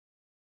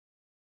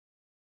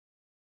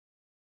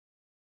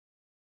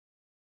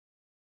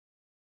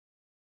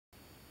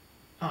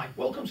Hi,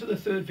 welcome to the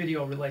third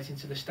video relating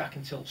to the stack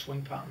and tilt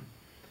swing pattern.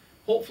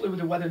 Hopefully with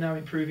the weather now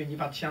improving, you've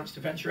had a chance to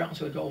venture out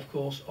onto the golf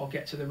course or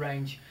get to the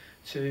range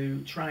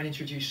to try and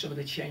introduce some of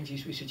the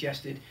changes we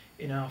suggested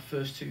in our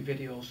first two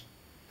videos.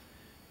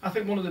 I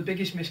think one of the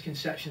biggest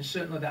misconceptions,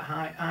 certainly that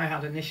I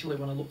had initially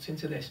when I looked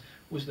into this,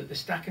 was that the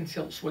stack and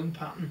tilt swing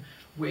pattern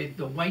with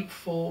the weight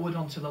forward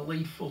onto the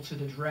lead foot of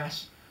the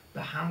dress,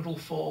 the handle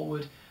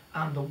forward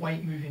and the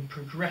weight moving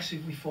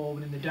progressively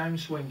forward in the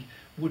downswing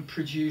would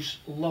produce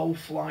low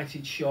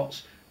flighted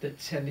shots that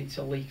tended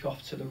to leak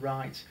off to the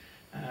right.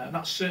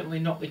 That's certainly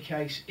not the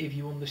case if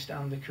you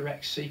understand the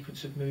correct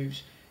sequence of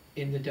moves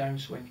in the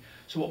downswing.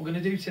 So what we're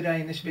going to do today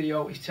in this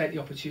video is take the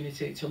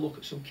opportunity to look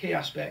at some key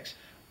aspects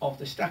of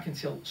the stack and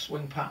tilt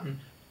swing pattern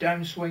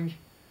downswing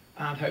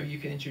and how you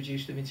can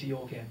introduce them into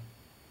your game.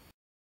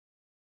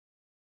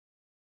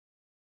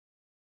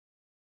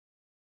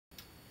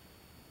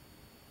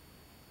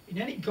 In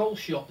any golf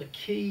shot, the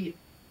key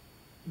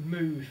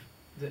move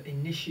that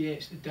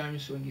initiates the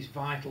downswing is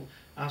vital,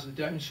 as the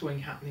downswing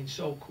happening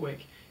so quick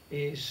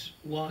is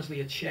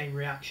largely a chain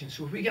reaction.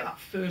 So if we get that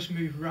first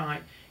move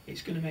right,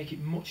 it's going to make it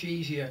much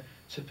easier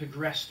to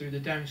progress through the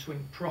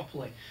downswing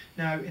properly.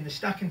 Now in the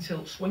stack and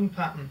tilt swing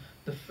pattern,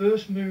 the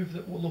first move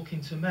that we're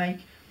looking to make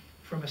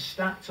from a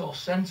stacked or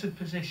centered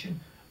position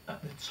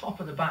at the top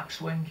of the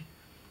backswing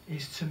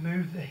is to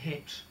move the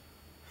hips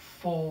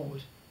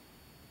forward.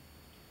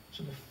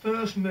 So the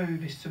first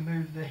move is to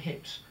move the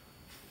hips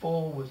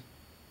forward.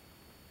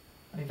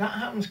 And if that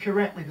happens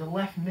correctly, the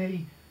left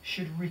knee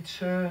should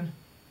return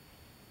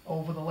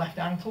over the left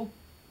ankle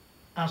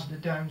as the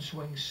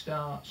downswing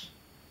starts.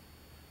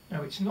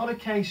 Now it's not a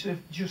case of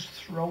just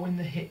throwing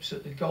the hips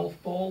at the golf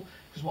ball,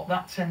 because what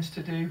that tends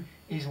to do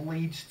is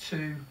leads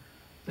to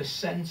the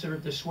centre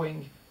of the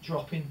swing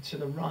dropping to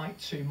the right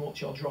too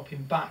much or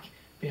dropping back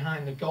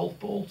behind the golf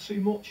ball too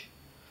much.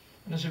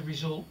 And as a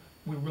result,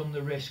 we run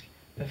the risk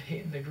of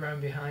hitting the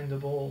ground behind the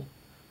ball.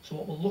 So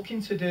what we're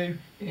looking to do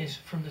is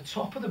from the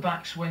top of the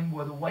backswing,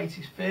 where the weight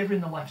is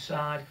favouring the left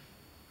side,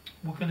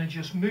 we're going to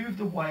just move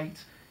the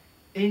weight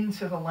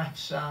into the left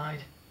side,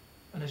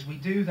 and as we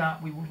do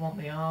that, we would want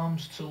the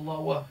arms to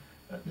lower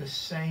at the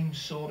same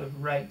sort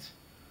of rate.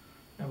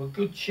 Now a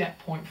good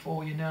checkpoint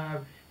for you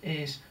now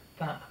is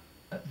that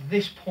at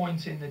this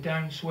point in the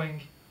downswing,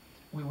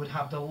 we would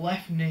have the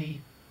left knee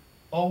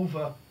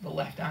over the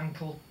left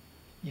ankle.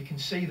 You can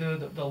see there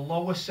that the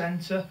lower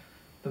centre,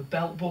 the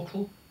belt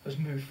buckle, has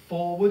moved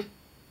forward,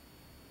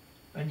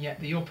 and yet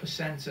the upper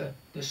centre,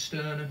 the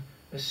sternum,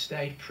 has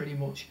stayed pretty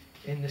much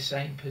in the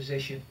same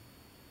position.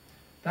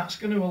 That's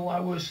going to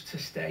allow us to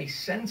stay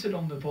centred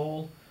on the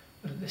ball,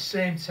 but at the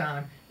same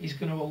time is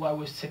going to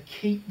allow us to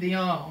keep the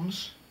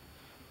arms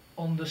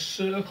on the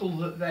circle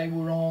that they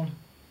were on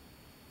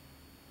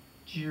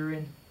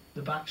during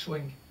the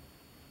backswing.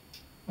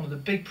 One of the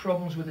big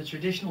problems with the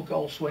traditional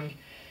golf swing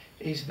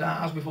is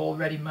that, as we've all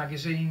read in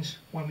magazines,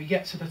 when we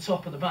get to the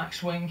top of the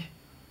backswing,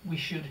 we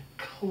should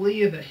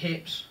clear the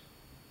hips,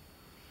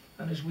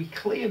 and as we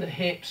clear the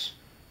hips,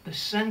 the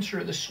centre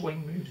of the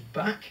swing moves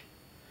back.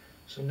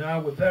 So now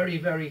we're very,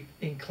 very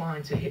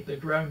inclined to hit the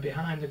ground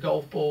behind the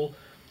golf ball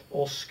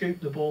or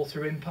scoop the ball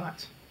through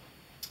impact.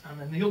 And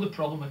then the other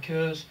problem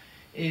occurs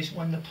is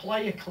when the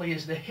player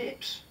clears the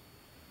hips,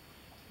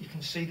 you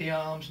can see the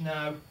arms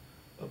now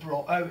are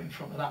brought out in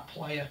front of that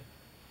player,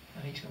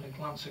 and he's going to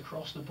glance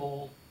across the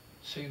ball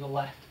to the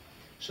left.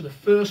 So the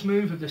first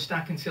move of the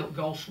stack and tilt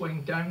golf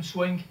swing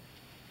downswing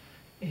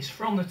is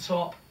from the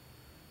top,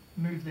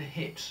 move the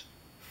hips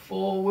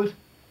forward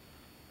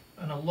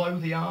and allow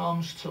the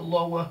arms to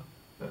lower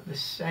at the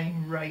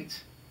same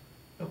rate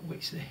at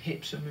which the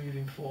hips are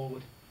moving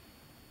forward.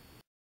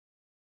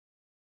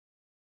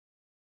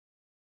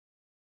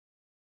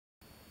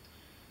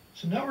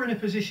 So now we're in a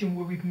position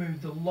where we've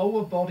moved the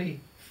lower body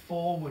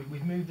forward,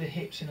 we've moved the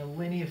hips in a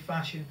linear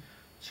fashion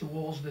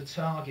towards the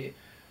target.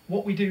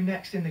 What we do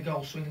next in the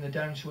golf swing and the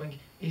downswing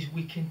is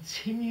we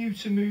continue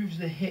to move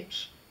the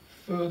hips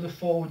further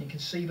forward. You can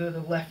see there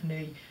the left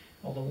knee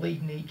or the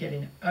lead knee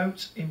getting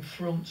out in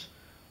front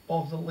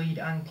of the lead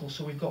ankle.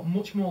 So we've got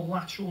much more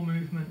lateral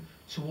movement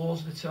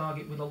towards the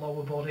target with the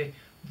lower body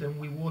than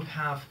we would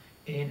have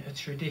in a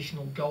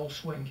traditional golf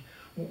swing.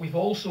 What we've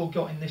also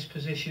got in this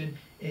position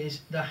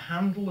is the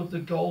handle of the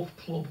golf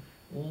club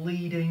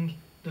leading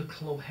the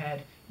club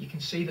head. You can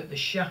see that the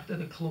shaft of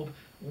the club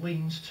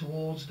leans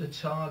towards the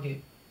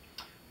target.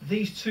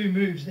 These two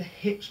moves, the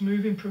hips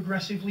moving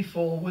progressively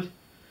forward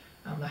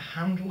and the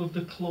handle of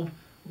the club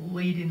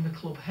leading the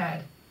club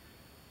head,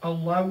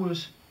 allow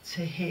us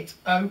to hit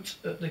out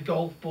at the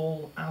golf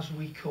ball as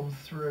we come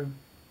through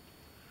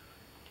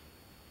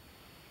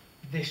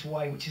this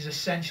way, which is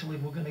essentially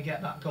we're going to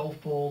get that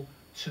golf ball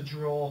to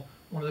draw.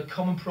 One of the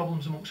common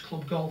problems amongst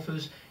club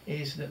golfers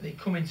is that they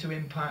come into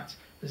impact,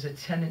 there's a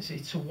tendency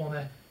to want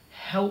to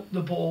help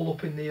the ball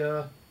up in the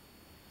air,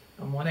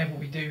 and whenever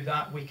we do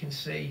that, we can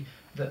see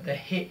that the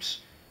hips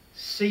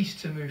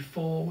cease to move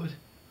forward,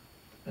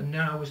 and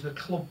now as the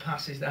club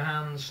passes the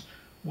hands,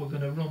 we're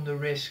going to run the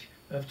risk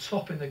of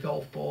topping the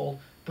golf ball,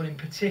 but in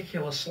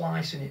particular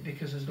slicing it,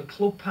 because as the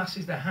club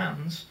passes the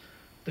hands,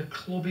 the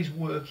club is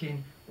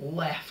working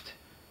left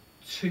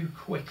too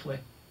quickly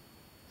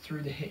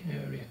through the hitting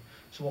area.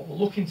 So what we're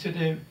looking to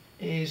do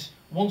is,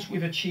 once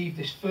we've achieved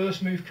this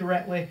first move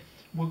correctly,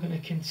 we're going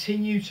to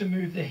continue to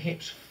move the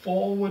hips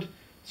forward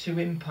to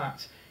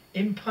impact.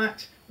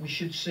 Impact, we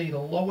should see the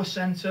lower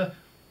centre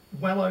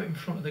well out in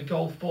front of the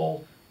golf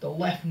ball, the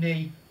left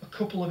knee a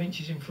couple of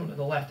inches in front of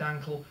the left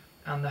ankle,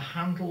 and the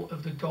handle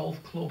of the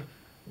golf club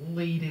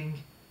leading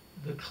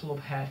the club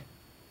head.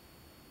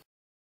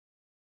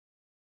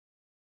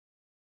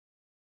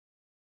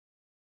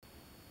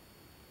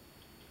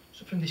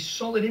 So from this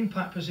solid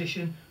impact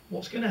position,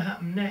 what's going to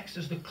happen next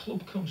as the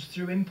club comes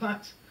through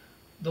impact,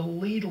 the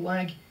lead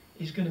leg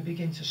is going to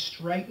begin to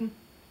straighten,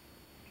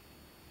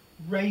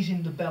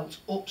 raising the belt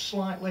up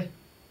slightly.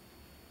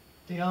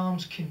 The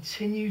arms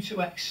continue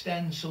to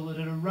extend so that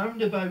at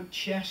around about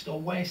chest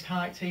or waist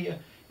height here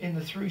in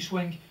the through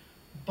swing,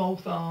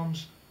 both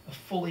arms are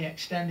fully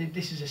extended.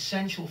 This is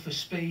essential for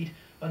speed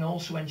and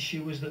also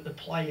ensures that the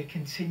player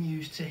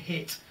continues to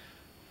hit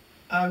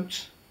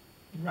out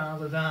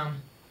rather than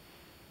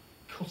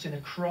cutting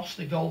across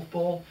the golf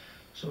ball.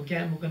 So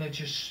again, we're going to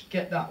just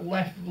get that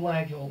left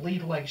leg or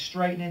lead leg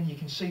straightening. You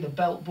can see the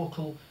belt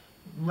buckle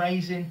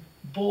raising,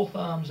 both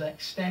arms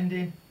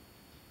extending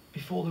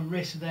before the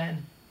wrist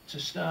then to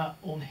start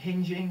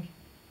unhinging.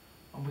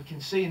 And we can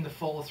see in the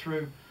follow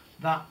through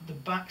that the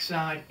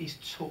backside is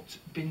tucked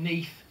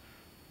beneath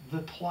the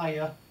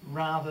player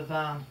rather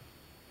than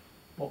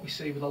what we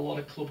see with a lot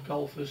of club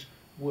golfers,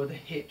 where the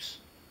hips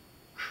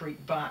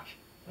creep back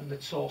and the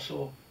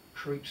torso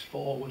creeps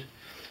forward.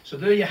 So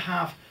there you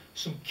have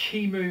some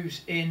key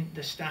moves in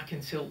the stack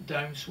and tilt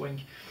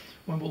downswing.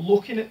 When we're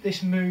looking at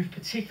this move,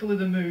 particularly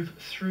the move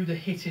through the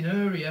hitting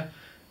area,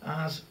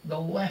 as the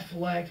left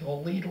leg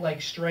or lead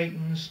leg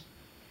straightens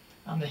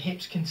and the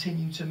hips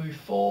continue to move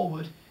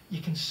forward,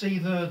 you can see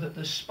there that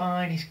the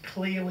spine is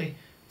clearly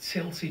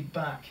tilted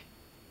back.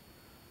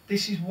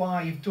 This is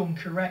why you've done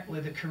correctly.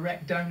 The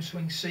correct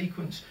downswing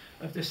sequence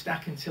of the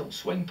stack and tilt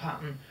swing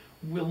pattern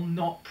will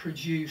not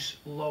produce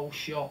low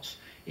shots.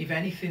 If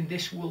anything,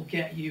 this will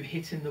get you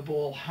hitting the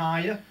ball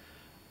higher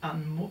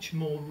and much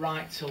more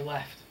right to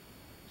left.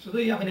 So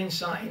there you have an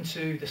insight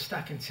into the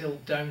stack and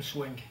tilt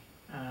downswing.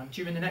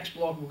 During the next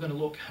blog, we're going to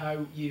look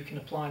how you can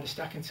apply the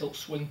stack and tilt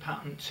swing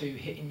pattern to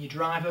hitting your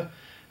driver,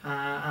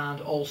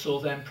 and also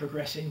then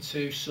progress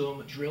into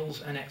some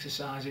drills and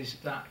exercises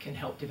that can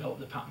help develop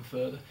the pattern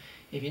further.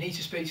 If you need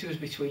to speak to us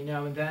between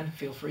now and then,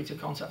 feel free to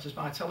contact us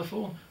by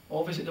telephone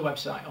or visit the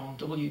website on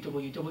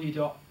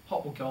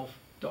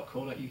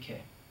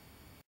www.hotwoodgolf.co.uk.